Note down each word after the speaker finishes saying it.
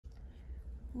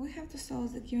We have to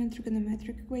solve the given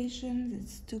trigonometric equation.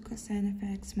 That's 2 cosine of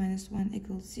x minus 1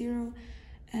 equals 0.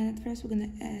 And at first we're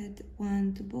going to add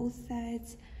 1 to both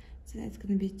sides. So that's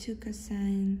going to be 2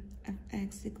 cosine of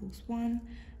x equals 1.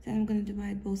 Then I'm going to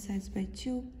divide both sides by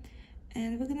 2.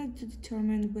 And we're going to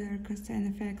determine where cosine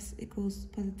of x equals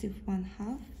positive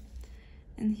 1/2.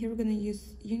 And here we're going to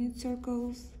use unit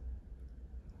circles.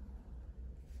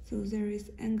 So there is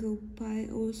angle pi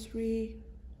over 3.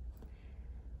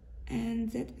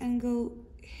 And that angle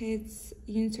hits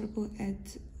unit circle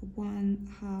at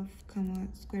 1/2 comma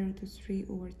square root of 3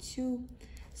 over 2.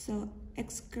 So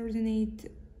x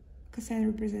coordinate, cosine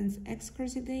represents x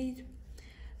coordinate.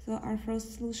 So our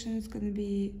first solution is going to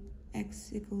be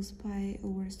x equals pi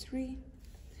over 3.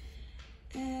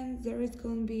 And there is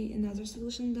going to be another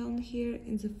solution down here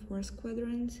in the fourth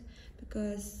quadrant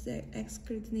because the x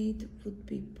coordinate would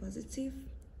be positive.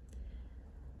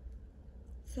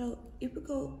 So if we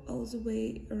go all the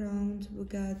way around, we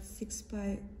got 6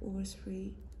 pi over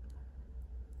 3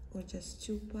 or just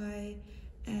 2 pi.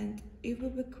 And if we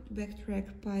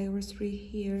backtrack pi over 3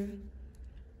 here,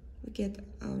 we get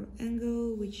our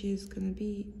angle, which is going to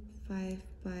be 5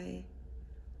 pi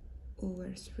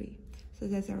over 3. So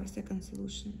that's our second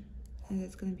solution, and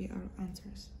that's going to be our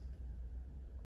answers.